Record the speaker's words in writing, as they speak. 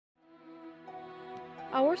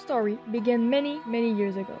Our story began many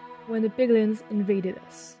years ago, when the piglins invaded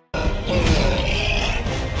us.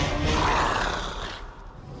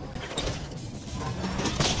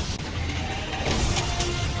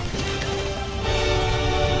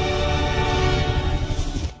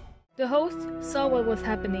 The hosts saw what was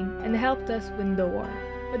happening and helped us win the war.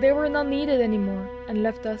 But they were not needed anymore and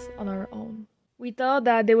left us on our own. We thought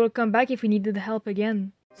that they would come back if we needed help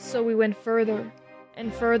again. So we went further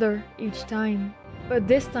and further each time. But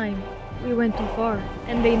this time, we went too far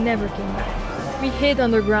and they never came back. We hid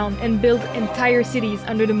underground and built entire cities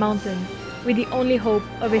under the mountain with the only hope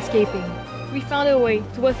of escaping. We found a way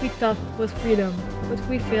to what we thought was freedom, but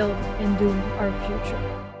we failed and doomed our future.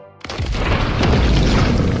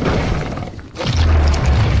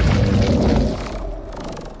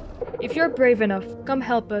 If you're brave enough, come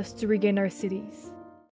help us to regain our cities.